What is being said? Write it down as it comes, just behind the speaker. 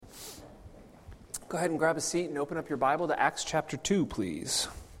Go ahead and grab a seat and open up your Bible to Acts chapter 2, please.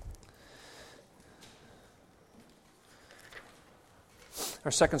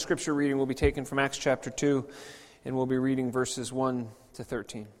 Our second scripture reading will be taken from Acts chapter 2, and we'll be reading verses 1 to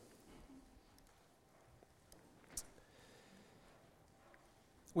 13.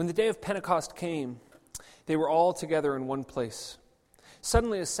 When the day of Pentecost came, they were all together in one place.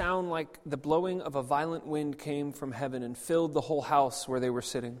 Suddenly a sound like the blowing of a violent wind came from heaven and filled the whole house where they were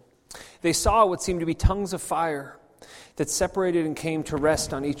sitting. They saw what seemed to be tongues of fire that separated and came to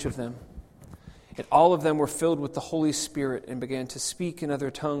rest on each of them. And all of them were filled with the Holy Spirit and began to speak in other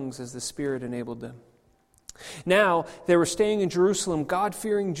tongues as the Spirit enabled them. Now they were staying in Jerusalem,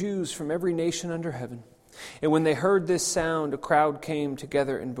 God-fearing Jews from every nation under heaven. And when they heard this sound, a crowd came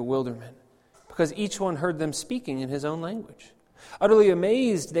together in bewilderment, because each one heard them speaking in his own language. Utterly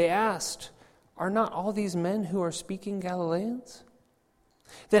amazed, they asked, "Are not all these men who are speaking Galileans?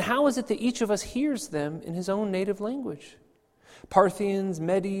 Then how is it that each of us hears them in his own native language? Parthians,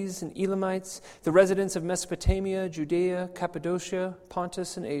 Medes, and Elamites, the residents of Mesopotamia, Judea, Cappadocia,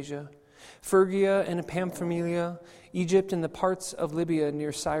 Pontus, and Asia, Phrygia and Pamphylia, Egypt and the parts of Libya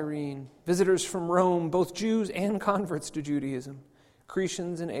near Cyrene, visitors from Rome, both Jews and converts to Judaism,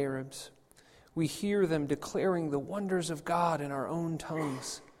 Cretans and Arabs. We hear them declaring the wonders of God in our own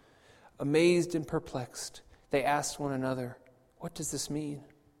tongues." Amazed and perplexed, they asked one another, "What does this mean?"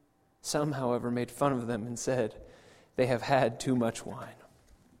 Some, however, made fun of them and said, "They have had too much wine."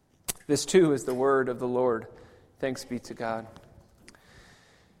 This too is the word of the Lord. Thanks be to God.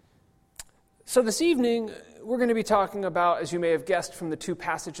 So this evening, we're going to be talking about, as you may have guessed from the two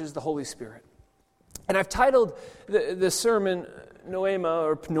passages, the Holy Spirit. And I've titled the sermon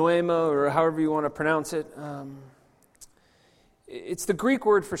Pnuema, or however you want to pronounce it. It's the Greek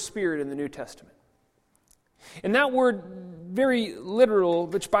word for spirit in the New Testament. And that word, very literal,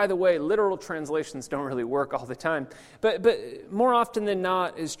 which, by the way, literal translations don't really work all the time, but more often than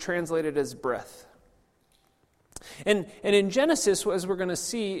not is translated as breath. And in Genesis, as we're going to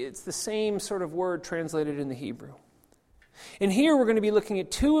see, it's the same sort of word translated in the Hebrew. And here we're going to be looking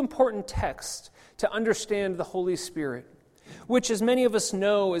at two important texts to understand the Holy Spirit, which, as many of us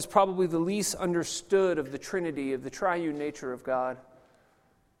know, is probably the least understood of the Trinity, of the triune nature of God.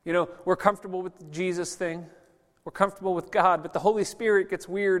 You know, we're comfortable with the Jesus thing. We're comfortable with God, but the Holy Spirit gets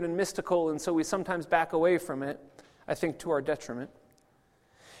weird and mystical, and so we sometimes back away from it, I think to our detriment.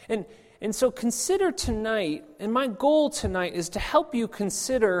 And so consider tonight, and my goal tonight is to help you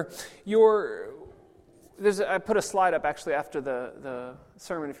consider I put a slide up actually after the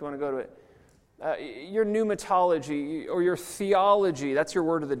sermon if you want to go to it. Your pneumatology or your theology, that's your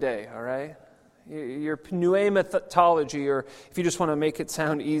word of the day, all right? Your pneumatology, or if you just want to make it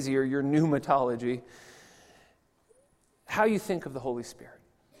sound easier, your pneumatology. How you think of the Holy Spirit.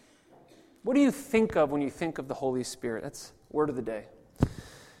 What do you think of when you think of the Holy Spirit? That's word of the day.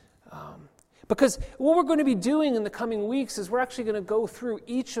 Because what we're going to be doing in the coming weeks is we're actually going to go through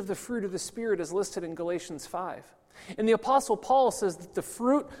each of the fruit of the Spirit as listed in Galatians 5. And the Apostle Paul says that the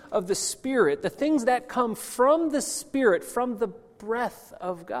fruit of the Spirit, the things that come from the Spirit, from the breath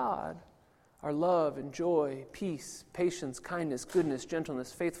of God, are love and joy, peace, patience, kindness, goodness,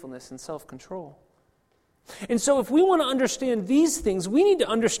 gentleness, faithfulness, and self-control. And so if we want to understand these things, we need to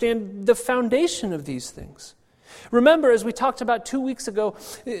understand the foundation of these things. Remember, as we talked about 2 weeks ago,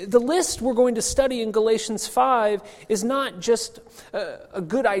 the list we're going to study in Galatians 5 is not just a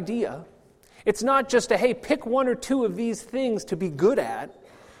good idea. It's not just hey, pick one or two of these things to be good at.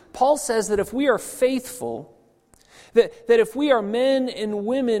 Paul says that if we are faithful, that if we are men and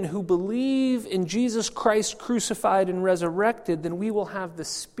women who believe in Jesus Christ crucified and resurrected, then we will have the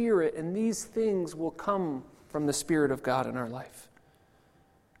Spirit, and these things will come from the Spirit of God in our life.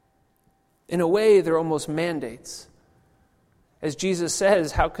 In a way, they're almost mandates. As Jesus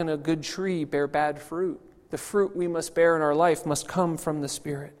says, how can a good tree bear bad fruit? The fruit we must bear in our life must come from the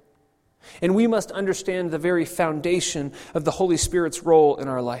Spirit. And we must understand the very foundation of the Holy Spirit's role in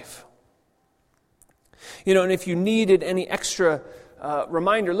our life. You know, and if you needed any extra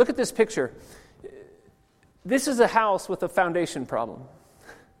reminder, look at this picture. This is a house with a foundation problem.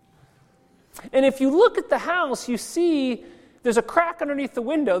 And if you look at the house, you see there's a crack underneath the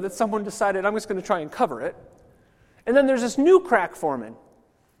window that someone decided, I'm just going to try and cover it. And then there's this new crack forming.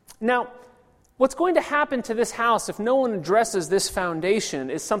 Now, what's going to happen to this house if no one addresses this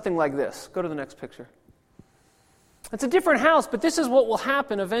foundation is something like this. Go to the next picture. It's a different house, but this is what will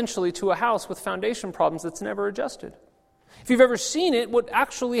happen eventually to a house with foundation problems that's never adjusted. If you've ever seen it, what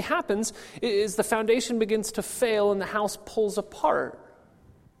actually happens is the foundation begins to fail and the house pulls apart.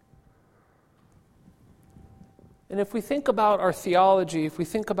 And if we think about our theology, if we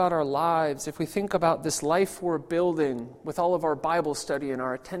think about our lives, if we think about this life we're building with all of our Bible study and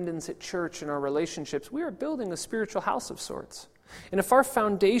our attendance at church and our relationships, we are building a spiritual house of sorts. And if our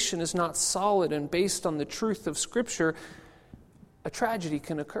foundation is not solid and based on the truth of Scripture, a tragedy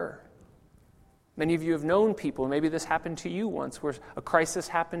can occur. Many of you have known people, maybe this happened to you once, where a crisis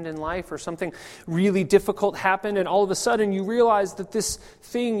happened in life or something really difficult happened, and all of a sudden you realize that this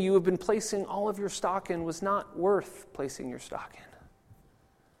thing you have been placing all of your stock in was not worth placing your stock in.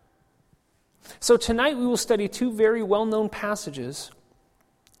 So tonight we will study two very well-known passages,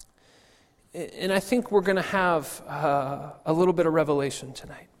 and I think we're going to have a little bit of revelation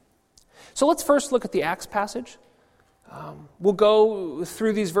tonight. So let's first look at the Acts passage. We'll go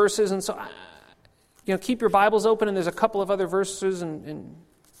through these verses, and so keep your Bibles open, and there's a couple of other verses and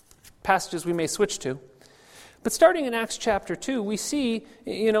passages we may switch to. But starting in Acts chapter 2, we see,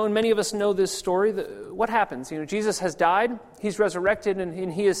 and many of us know this story, what happens. Jesus has died, he's resurrected,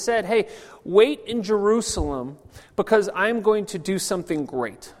 and he has said, hey, wait in Jerusalem because I'm going to do something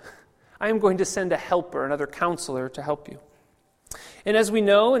great. I am going to send a helper, another counselor to help you. And as we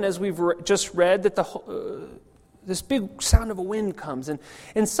know, and as we've just read, that this big sound of a wind comes, and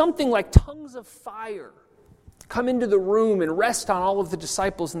something like tongues of fire come into the room and rest on all of the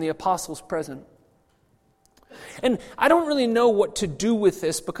disciples and the apostles present. And I don't really know what to do with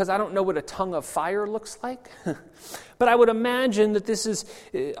this because I don't know what a tongue of fire looks like. But I would imagine that this is,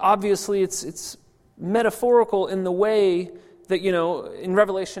 obviously, it's metaphorical in the way that, in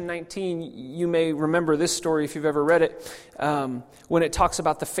Revelation 19, you may remember this story if you've ever read it, when it talks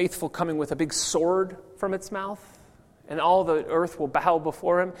about the faithful coming with a big sword from its mouth, and all the earth will bow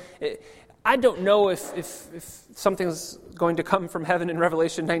before him. I don't know if something's going to come from heaven in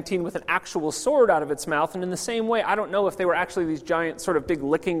Revelation 19 with an actual sword out of its mouth, and in the same way, I don't know if they were actually these giant sort of big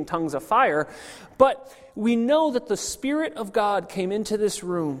licking tongues of fire, but we know that the Spirit of God came into this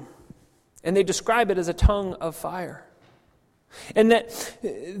room, and they describe it as a tongue of fire. And that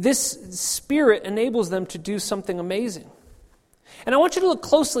this Spirit enables them to do something amazing. And I want you to look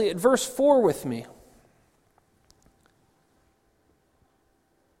closely at verse 4 with me.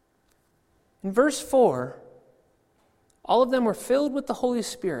 In verse 4, all of them were filled with the Holy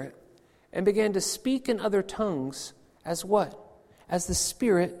Spirit and began to speak in other tongues as what? As the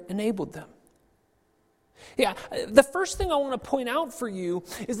Spirit enabled them. Yeah, the first thing I want to point out for you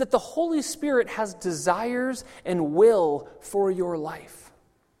is that the Holy Spirit has desires and will for your life.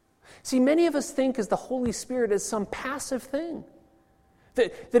 See, many of us think of the Holy Spirit as some passive thing.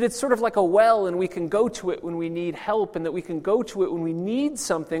 That it's sort of like a well and we can go to it when we need help and that we can go to it when we need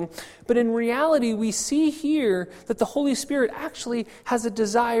something. But in reality, we see here that the Holy Spirit actually has a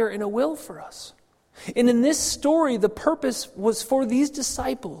desire and a will for us. And in this story, the purpose was for these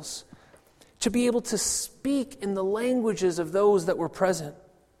disciples to be able to speak in the languages of those that were present.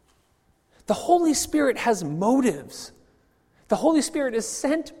 The Holy Spirit has motives. The Holy Spirit is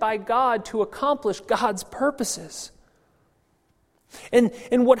sent by God to accomplish God's purposes. And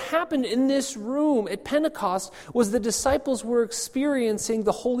what happened in this room at Pentecost was the disciples were experiencing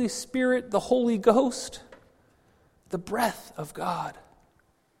the Holy Spirit, the Holy Ghost, the breath of God.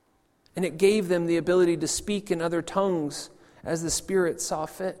 And it gave them the ability to speak in other tongues as the Spirit saw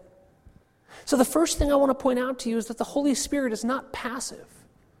fit. So the first thing I want to point out to you is that the Holy Spirit is not passive.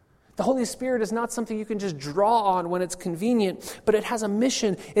 The Holy Spirit is not something you can just draw on when it's convenient, but it has a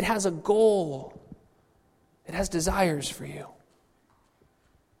mission, it has a goal, it has desires for you.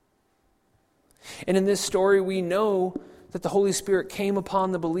 And in this story, we know that the Holy Spirit came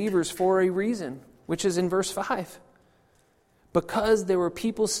upon the believers for a reason, which is in verse 5. Because there were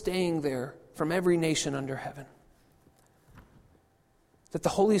people staying there from every nation under heaven. That the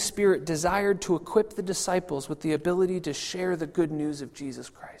Holy Spirit desired to equip the disciples with the ability to share the good news of Jesus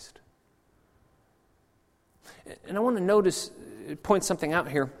Christ. And I want to point something out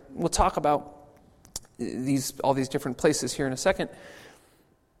here. We'll talk about all these different places here in a second.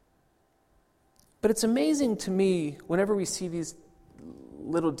 But it's amazing to me whenever we see these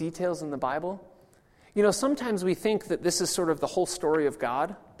little details in the Bible. Sometimes we think that this is sort of the whole story of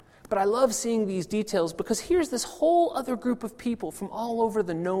God. But I love seeing these details because here's this whole other group of people from all over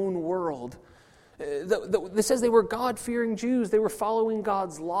the known world. This says they were God-fearing Jews. They were following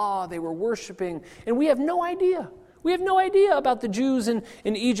God's law. They were worshiping. And we have no idea. We have no idea about the Jews in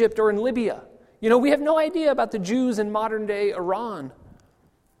Egypt or in Libya. We have no idea about the Jews in modern-day Iran.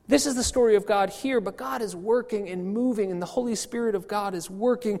 This is the story of God here, but God is working and moving, and the Holy Spirit of God is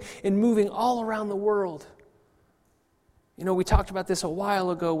working and moving all around the world. We talked about this a while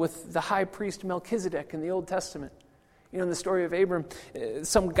ago with the high priest Melchizedek in the Old Testament. In the story of Abram,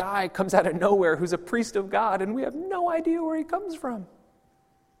 some guy comes out of nowhere who's a priest of God, and we have no idea where he comes from.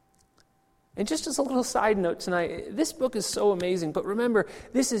 And just as a little side note tonight, this book is so amazing, but remember,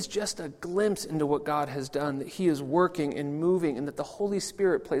 this is just a glimpse into what God has done, that he is working and moving, and that the Holy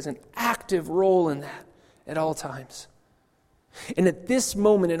Spirit plays an active role in that at all times. And at this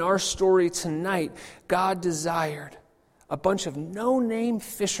moment in our story tonight, God desired a bunch of no-name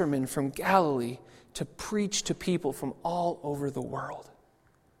fishermen from Galilee to preach to people from all over the world.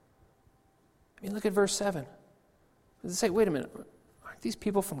 Look at verse 7. Does it say, wait a minute, aren't these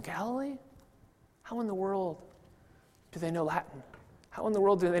people from Galilee? How in the world do they know Latin? How in the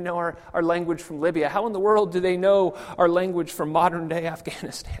world do they know our language from Libya? How in the world do they know our language from modern-day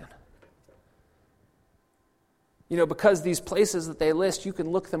Afghanistan? Because these places that they list, you can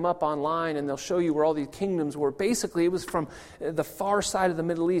look them up online and they'll show you where all these kingdoms were. Basically, it was from the far side of the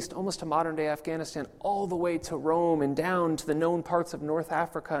Middle East, almost to modern-day Afghanistan, all the way to Rome and down to the known parts of North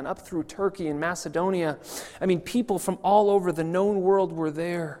Africa and up through Turkey and Macedonia. People from all over the known world were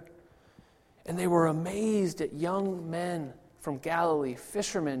there. And they were amazed at young men from Galilee,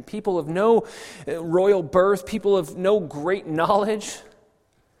 fishermen, people of no royal birth, people of no great knowledge.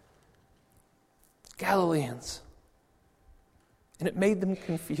 Galileans. And it made them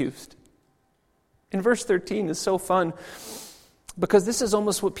confused. And verse 13 is so fun because this is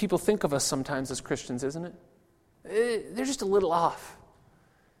almost what people think of us sometimes as Christians, isn't it? They're just a little off.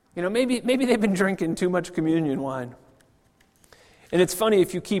 Maybe they've been drinking too much communion wine. And it's funny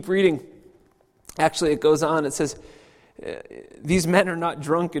if you keep reading. Actually, it goes on. It says, these men are not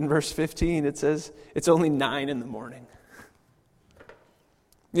drunk in verse 15. It says, it's only 9 a.m.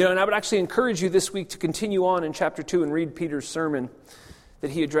 And I would actually encourage you this week to continue on in chapter 2 and read Peter's sermon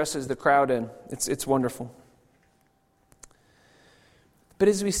that he addresses the crowd in. It's wonderful. But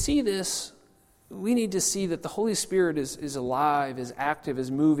as we see this, we need to see that the Holy Spirit is alive, is active, is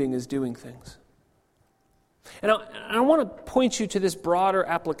moving, is doing things. And I want to point you to this broader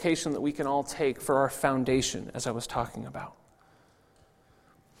application that we can all take for our foundation, as I was talking about.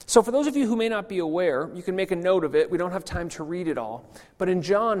 So for those of you who may not be aware, you can make a note of it. We don't have time to read it all. But in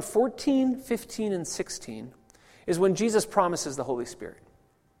John 14, 15, and 16 is when Jesus promises the Holy Spirit.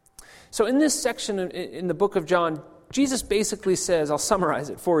 So in this section in the book of John, Jesus basically says, I'll summarize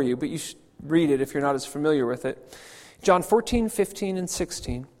it for you, but you should read it if you're not as familiar with it. John 14, 15, and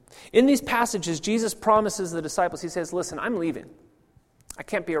 16. In these passages, Jesus promises the disciples, he says, listen, I'm leaving. I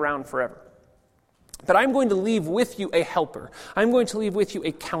can't be around forever. But I'm going to leave with you a helper. I'm going to leave with you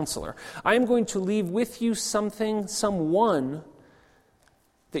a counselor. I'm going to leave with you someone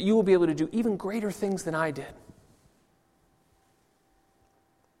that you will be able to do even greater things than I did.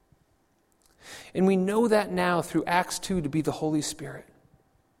 And we know that now through Acts 2 to be the Holy Spirit.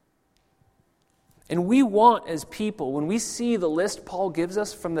 And we want, as people, when we see the list Paul gives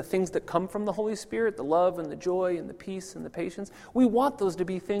us from the things that come from the Holy Spirit, the love and the joy and the peace and the patience, we want those to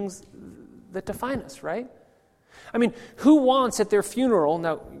be things that define us, right? Who wants at their funeral,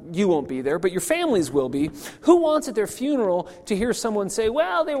 now you won't be there, but your families will be, who wants at their funeral to hear someone say,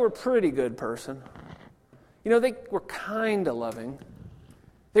 well, they were a pretty good person. They were kind of loving.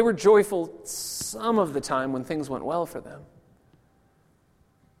 They were joyful some of the time when things went well for them.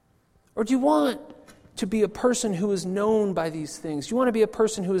 Or do you want to be a person who is known by these things? Do you want to be a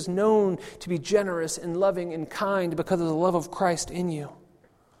person who is known to be generous and loving and kind because of the love of Christ in you?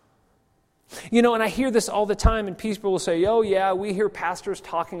 And I hear this all the time, and people will say, oh yeah, we hear pastors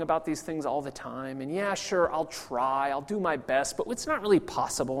talking about these things all the time, and yeah, sure, I'll try, I'll do my best, but it's not really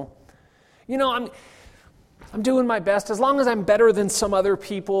possible. I'm doing my best as long as I'm better than some other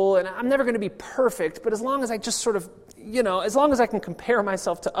people, and I'm never going to be perfect, but as long as I just sort of, as long as I can compare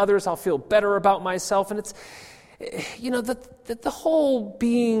myself to others, I'll feel better about myself. And it's, the whole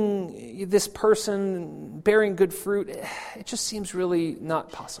being this person, bearing good fruit, it just seems really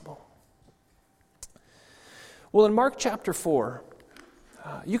not possible. Well, in Mark chapter 4,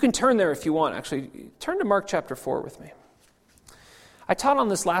 you can turn there if you want, actually. Turn to Mark chapter 4 with me. I taught on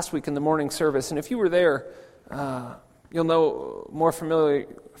this last week in the morning service, and if you were there, you'll know more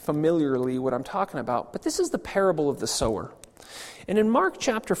familiarly what I'm talking about. But this is the parable of the sower. And in Mark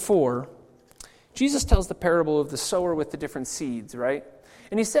chapter 4, Jesus tells the parable of the sower with the different seeds, right?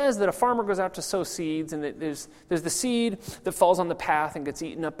 And he says that a farmer goes out to sow seeds, and that there's the seed that falls on the path and gets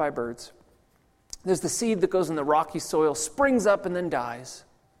eaten up by birds. There's the seed that goes in the rocky soil, springs up, and then dies.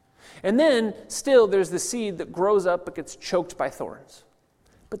 And then, still, there's the seed that grows up but gets choked by thorns.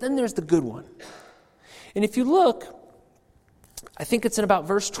 But then there's the good one. And if you look, I think it's in about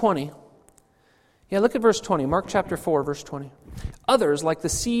verse 20. Yeah, look at verse 20. Mark chapter 4, verse 20. Others, like the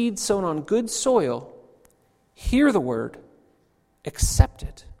seed sown on good soil, hear the word, accept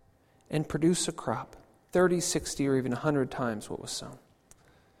it, and produce a crop, 30, 60, or even 100 times what was sown.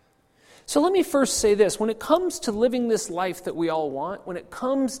 So let me first say this. When it comes to living this life that we all want, when it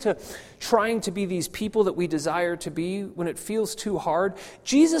comes to trying to be these people that we desire to be, when it feels too hard,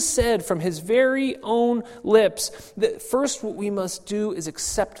 Jesus said from his very own lips that first what we must do is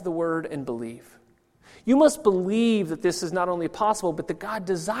accept the word and believe. You must believe that this is not only possible, but that God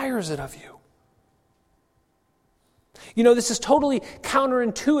desires it of you. You know, this is totally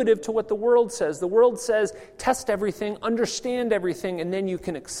counterintuitive to what the world says. The world says, test everything, understand everything, and then you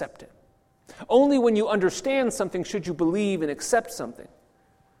can accept it. Only when you understand something should you believe and accept something.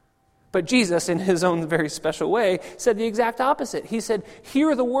 But Jesus, in his own very special way, said the exact opposite. He said,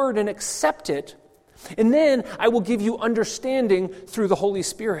 hear the word and accept it, and then I will give you understanding through the Holy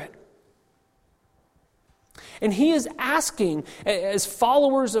Spirit. And he is asking, as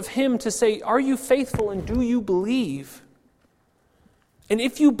followers of him, to say, are you faithful and do you believe? And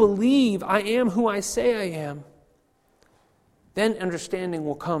if you believe, I am who I say I am, then understanding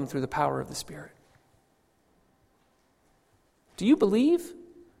will come through the power of the Spirit. Do you believe?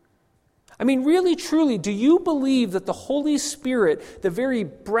 I mean, really, truly, do you believe that the Holy Spirit, the very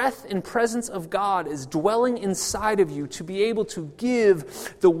breath and presence of God, is dwelling inside of you to be able to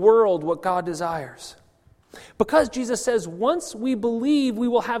give the world what God desires? Because Jesus says, once we believe, we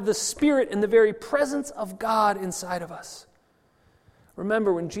will have the Spirit and the very presence of God inside of us.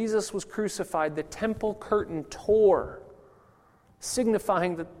 Remember, when Jesus was crucified, the temple curtain tore,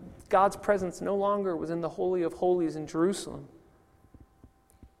 signifying that God's presence no longer was in the Holy of Holies in Jerusalem,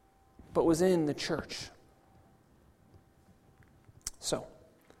 but was in the church. So,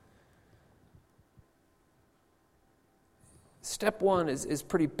 step one is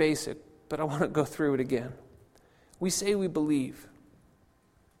pretty basic, but I want to go through it again. We say we believe.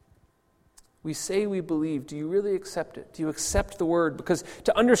 We say we believe. Do you really accept it? Do you accept the word? Because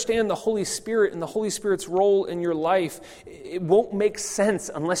to understand the Holy Spirit and the Holy Spirit's role in your life, it won't make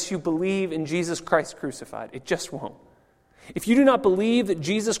sense unless you believe in Jesus Christ crucified. It just won't. If you do not believe that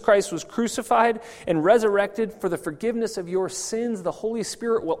Jesus Christ was crucified and resurrected for the forgiveness of your sins, the Holy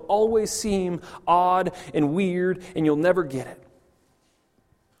Spirit will always seem odd and weird, and you'll never get it.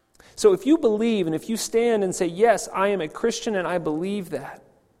 So if you believe and if you stand and say, yes, I am a Christian and I believe that,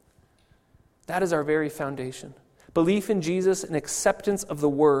 that is our very foundation. Belief in Jesus and acceptance of the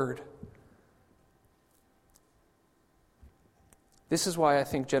Word. This is why I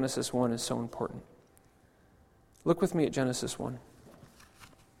think Genesis 1 is so important. Look with me at Genesis 1.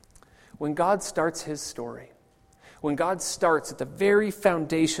 When God starts his story, when God starts at the very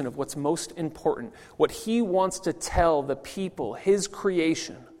foundation of what's most important, what he wants to tell the people, his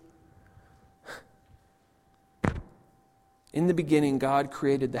creation. In the beginning, God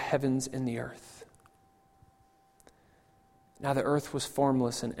created the heavens and the earth. Now the earth was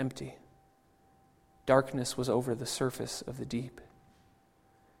formless and empty. Darkness was over the surface of the deep.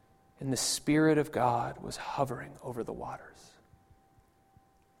 And the Spirit of God was hovering over the waters.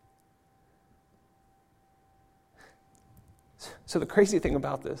 So the crazy thing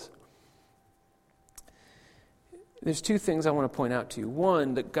about this, there's two things I want to point out to you.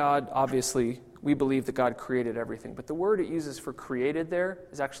 One, that God, obviously, we believe that God created everything. But the word it uses for created there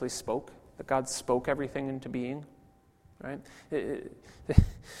is actually spoke. That God spoke everything into being. Right?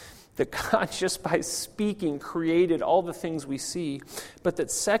 That God, just by speaking, created all the things we see. But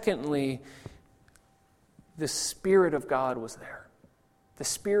that secondly, the Spirit of God was there. The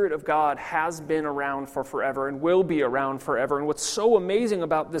Spirit of God has been around for forever and will be around forever. And what's so amazing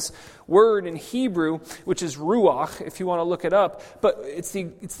about this word in Hebrew, which is ruach, if you want to look it up, but it's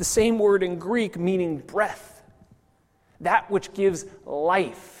the same word in Greek meaning breath. That which gives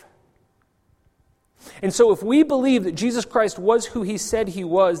life. And so if we believe that Jesus Christ was who he said he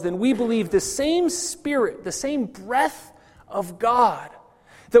was, then we believe the same Spirit, the same breath of God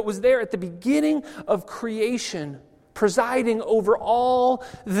that was there at the beginning of creation, presiding over all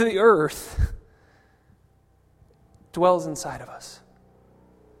the earth, dwells inside of us.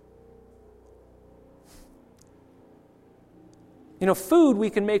 You know, food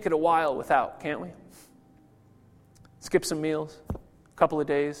we can make it a while without, can't we? Skip some meals, a couple of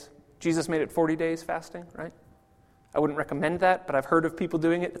days. Jesus made it 40 days fasting, right? I wouldn't recommend that, but I've heard of people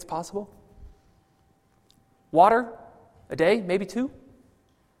doing it. It's possible. Water, a day, maybe 2,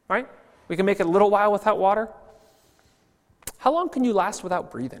 right? We can make it a little while without water. How long can you last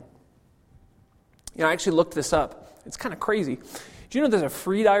without breathing? You know, I actually looked this up. It's kind of crazy. Do you know there's a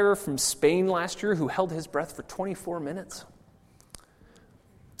free diver from Spain last year who held his breath for 24 minutes?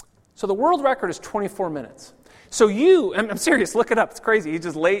 So the world record is 24 minutes. So I'm serious, look it up. It's crazy.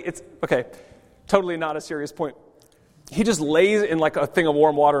 Okay. totally not a serious point. He just lays in like a thing of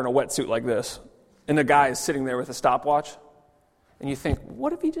warm water in a wetsuit like this, and the guy is sitting there with a stopwatch, and you think,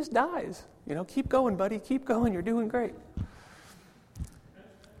 what if he just dies? Keep going, buddy, keep going, you're doing great.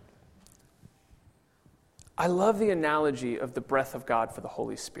 I love the analogy of the breath of God for the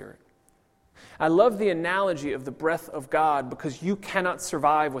Holy Spirit. I love the analogy of the breath of God because you cannot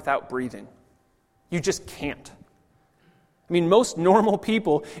survive without breathing. You just can't. I mean, most normal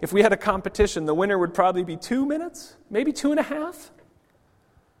people, if we had a competition, the winner would probably be 2 minutes, maybe 2.5.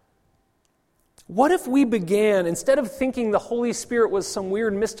 What if we began, instead of thinking the Holy Spirit was some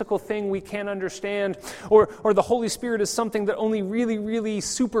weird mystical thing we can't understand, or the Holy Spirit is something that only really, really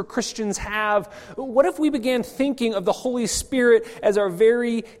super Christians have, what if we began thinking of the Holy Spirit as our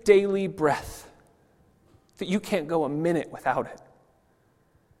very daily breath? That you can't go a minute without it.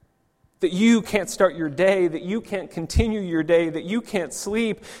 That you can't start your day, that you can't continue your day, that you can't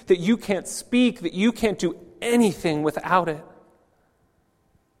sleep, that you can't speak, that you can't do anything without it.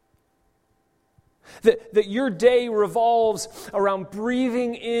 That your day revolves around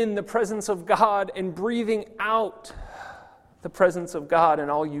breathing in the presence of God and breathing out the presence of God in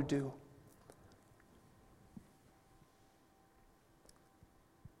all you do.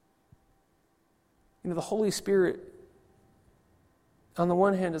 The Holy Spirit, on the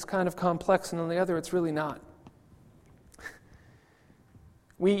one hand, is kind of complex, and on the other, it's really not.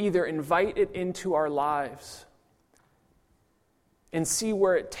 We either invite it into our lives and see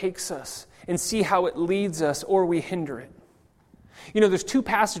where it takes us and see how it leads us, or we hinder it. There's 2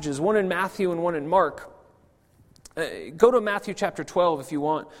 passages, one in Matthew and one in Mark. Go to Matthew chapter 12 if you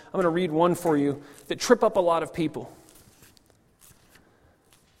want. I'm going to read one for you that trip up a lot of people.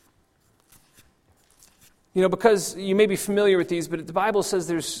 Because you may be familiar with these, but the Bible says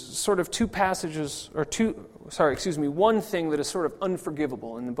there's sort of 2 passages, one thing that is sort of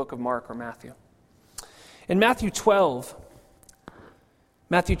unforgivable in the book of Mark or Matthew. In Matthew 12,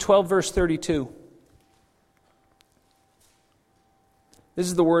 verse 32. This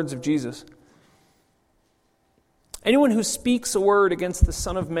is the words of Jesus. Anyone who speaks a word against the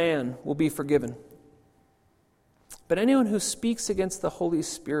Son of Man will be forgiven. But anyone who speaks against the Holy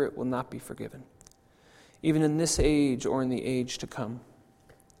Spirit will not be forgiven, even in this age or in the age to come.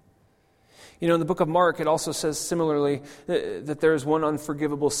 In the book of Mark, it also says similarly that there is one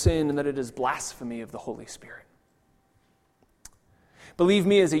unforgivable sin, and that it is blasphemy of the Holy Spirit. Believe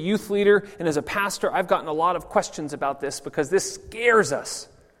me, as a youth leader and as a pastor, I've gotten a lot of questions about this because this scares us.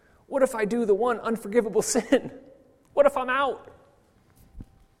 What if I do the one unforgivable sin? What if I'm out?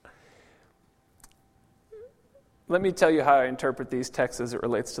 Let me tell you how I interpret these texts as it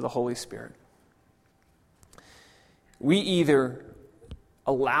relates to the Holy Spirit. We either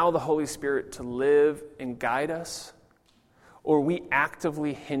allow the Holy Spirit to live and guide us, or we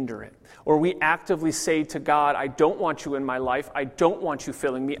actively hinder it. Or we actively say to God, I don't want you in my life. I don't want you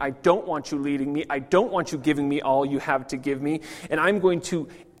filling me. I don't want you leading me. I don't want you giving me all you have to give me. And I'm going to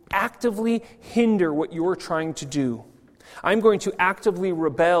actively hinder what you're trying to do. I'm going to actively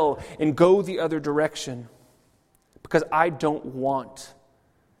rebel and go the other direction because I don't want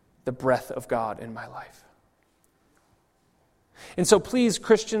the breath of God in my life. And so please,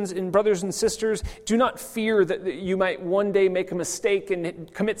 Christians and brothers and sisters, do not fear that you might one day make a mistake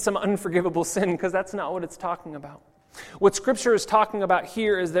and commit some unforgivable sin, because that's not what it's talking about. What Scripture is talking about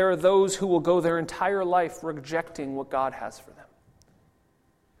here is there are those who will go their entire life rejecting what God has for them.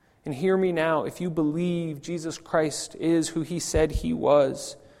 And hear me now, if you believe Jesus Christ is who He said He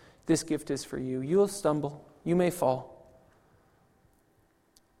was, this gift is for you. You'll stumble, you may fall.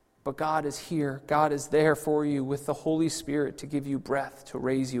 But God is here. God is there for you with the Holy Spirit to give you breath, to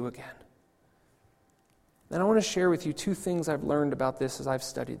raise you again. And I want to share with you 2 things I've learned about this as I've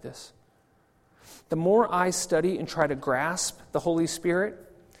studied this. The more I study and try to grasp the Holy Spirit,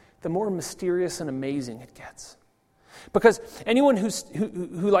 the more mysterious and amazing it gets. Because anyone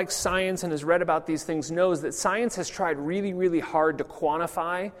who likes science and has read about these things knows that science has tried really, really hard to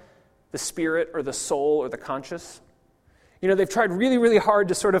quantify the spirit or the soul or the conscious. They've tried really, really hard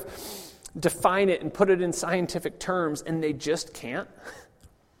to sort of define it and put it in scientific terms, and they just can't.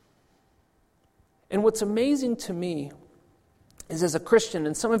 And what's amazing to me is, as a Christian,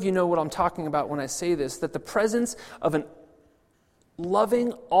 and some of you know what I'm talking about when I say this, that the presence of an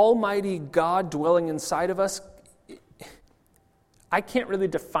loving, almighty God dwelling inside of us, I can't really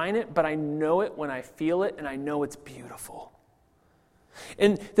define it, but I know it when I feel it, and I know it's beautiful.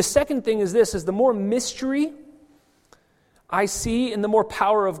 And the second thing is this, is the more mystery I see and the more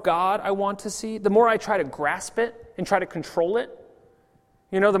power of God I want to see, the more I try to grasp it and try to control it,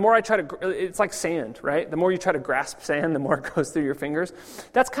 The more I try to, it's like sand, right? The more you try to grasp sand, the more it goes through your fingers.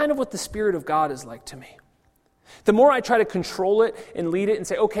 That's kind of what the Spirit of God is like to me. The more I try to control it and lead it and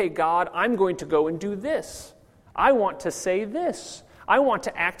say, okay, God, I'm going to go and do this. I want to say this. I want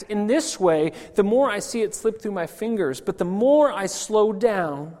to act in this way. The more I see it slip through my fingers, but the more I slow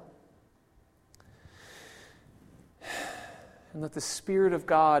down and let the Spirit of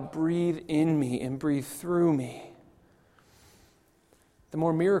God breathe in me and breathe through me, the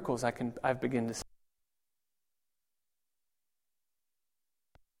more miracles I've begun to see.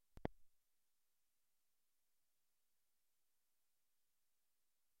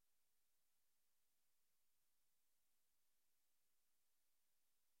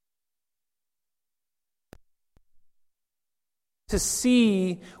 To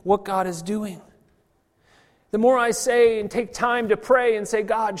see what God is doing. The more I say and take time to pray and say,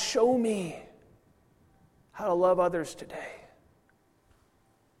 God, show me how to love others today,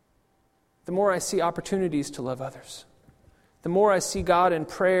 the more I see opportunities to love others. The more I see God in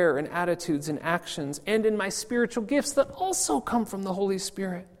prayer and attitudes and actions and in my spiritual gifts that also come from the Holy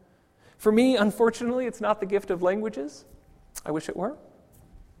Spirit. For me, unfortunately, it's not the gift of languages. I wish it were.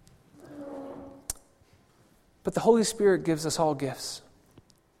 But the Holy Spirit gives us all gifts.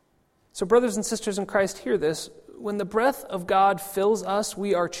 So brothers and sisters in Christ, hear this. When the breath of God fills us,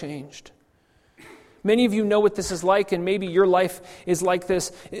 we are changed. Many of you know what this is like, and maybe your life is like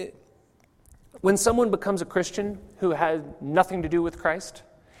this. When someone becomes a Christian who had nothing to do with Christ,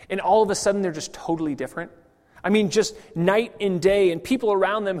 and all of a sudden they're just totally different. I mean, just night and day, and people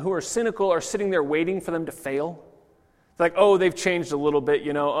around them who are cynical are sitting there waiting for them to fail. Like, oh, they've changed a little bit,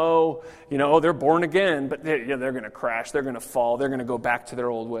 they're born again, but they're going to crash, they're going to fall, they're going to go back to their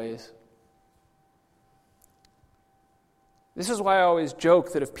old ways. This is why I always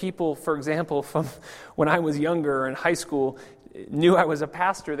joke that if people, for example, from when I was younger in high school, knew I was a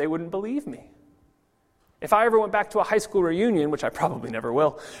pastor, they wouldn't believe me. If I ever went back to a high school reunion, which I probably never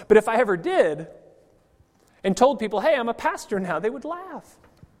will, but if I ever did, and told people, hey, I'm a pastor now, they would laugh.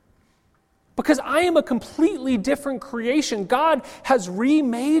 Because I am a completely different creation. God has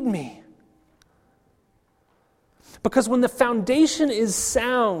remade me. Because when the foundation is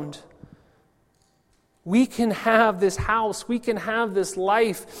sound, we can have this house, we can have this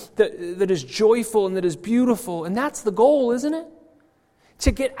life that is joyful and that is beautiful. And that's the goal, isn't it?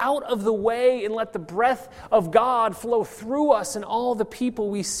 To get out of the way and let the breath of God flow through us and all the people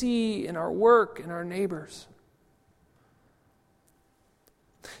we see in our work and our neighbors.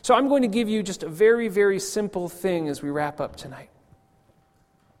 So I'm going to give you just a very, very simple thing as we wrap up tonight.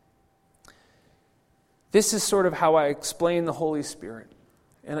 This is sort of how I explain the Holy Spirit.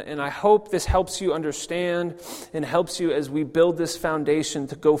 And I hope this helps you understand and helps you as we build this foundation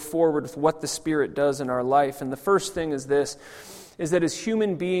to go forward with what the Spirit does in our life. And the first thing is this, is that as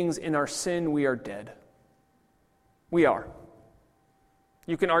human beings in our sin, we are dead. We are.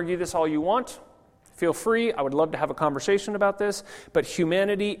 You can argue this all you want. Feel free. I would love to have a conversation about this. But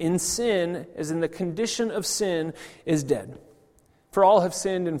humanity in sin, as in the condition of sin, is dead. For all have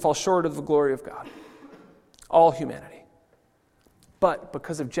sinned and fall short of the glory of God. All humanity. But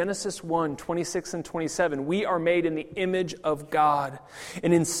because of Genesis 1, 26 and 27, we are made in the image of God.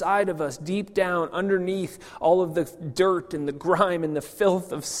 And inside of us, deep down, underneath all of the dirt and the grime and the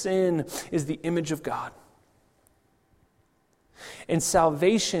filth of sin, is the image of God. And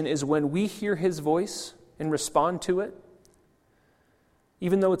salvation is when we hear His voice and respond to it,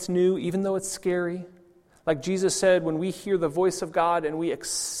 even though it's new, even though it's scary. Like Jesus said, when we hear the voice of God and we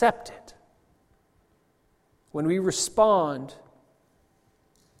accept it, when we respond,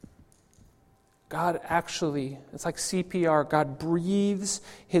 God actually, it's like CPR, God breathes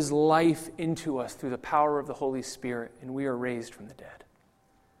His life into us through the power of the Holy Spirit, and we are raised from the dead.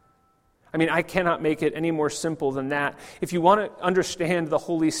 I mean, I cannot make it any more simple than that. If you want to understand the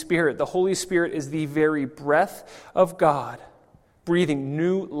Holy Spirit is the very breath of God breathing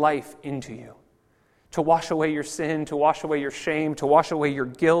new life into you. To wash away your sin, to wash away your shame, to wash away your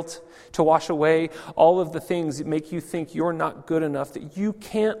guilt, to wash away all of the things that make you think you're not good enough, that you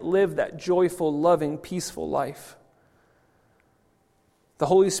can't live that joyful, loving, peaceful life. The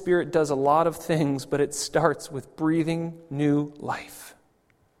Holy Spirit does a lot of things, but it starts with breathing new life.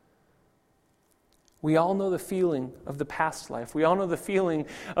 We all know the feeling of the past life. We all know the feeling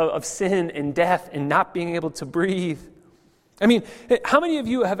of sin and death and not being able to breathe. I mean, how many of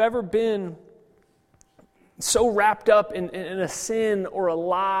you have ever been so wrapped up in a sin or a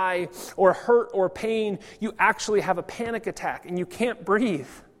lie or hurt or pain, you actually have a panic attack and you can't breathe?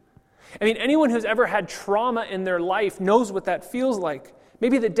 I mean, anyone who's ever had trauma in their life knows what that feels like.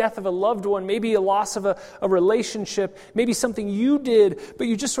 Maybe the death of a loved one, maybe a loss of a relationship, maybe something you did, but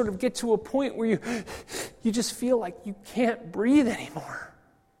you just sort of get to a point where you just feel like you can't breathe anymore.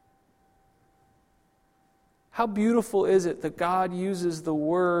 How beautiful is it that God uses the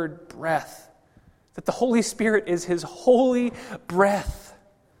word breath, that the Holy Spirit is His holy breath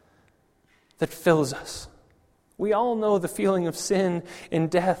that fills us. We all know the feeling of sin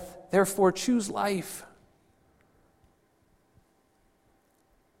and death, therefore choose life.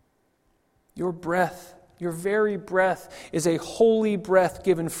 Your breath, your very breath, is a holy breath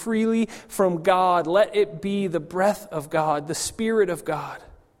given freely from God. Let it be the breath of God, the Spirit of God,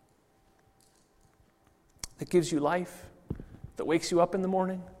 that gives you life, that wakes you up in the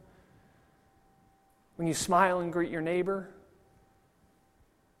morning. When you smile and greet your neighbor.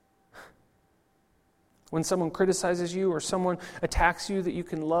 When someone criticizes you or someone attacks you, that you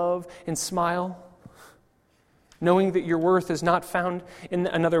can love and smile. Knowing that your worth is not found in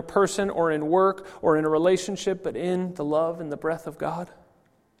another person or in work or in a relationship, but in the love and the breath of God.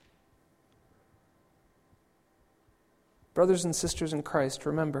 Brothers and sisters in Christ,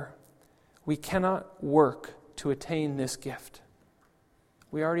 remember, we cannot work to attain this gift.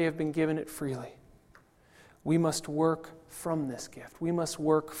 We already have been given it freely. We must work from this gift. We must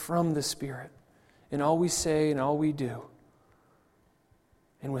work from the Spirit in all we say and all we do,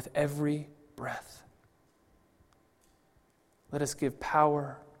 and with every breath. Let us give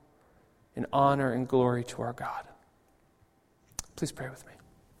power and honor and glory to our God. Please pray with me.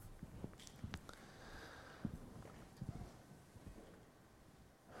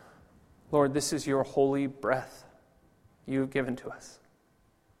 Lord, this is your holy breath you've given to us.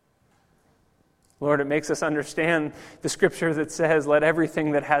 Lord, it makes us understand the scripture that says, let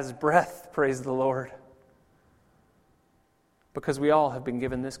everything that has breath praise the Lord. Because we all have been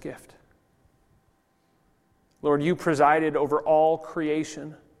given this gift. Lord, you presided over all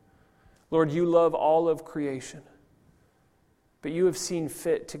creation. Lord, you love all of creation. But you have seen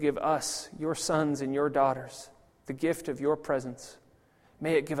fit to give us, your sons and your daughters, the gift of your presence.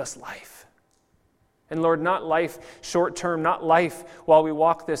 May it give us life. And Lord, not life short term, not life while we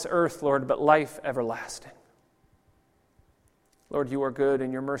walk this earth, Lord, but life everlasting. Lord, you are good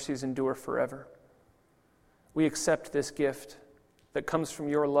and your mercies endure forever. We accept this gift that comes from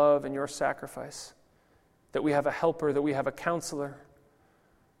your love and your sacrifice, that we have a helper, that we have a counselor,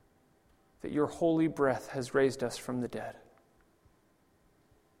 that your holy breath has raised us from the dead.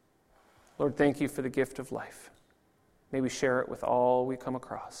 Lord, thank you for the gift of life. May we share it with all we come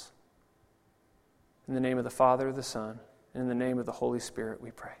across. In the name of the Father, the Son, and in the name of the Holy Spirit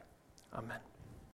we pray. Amen.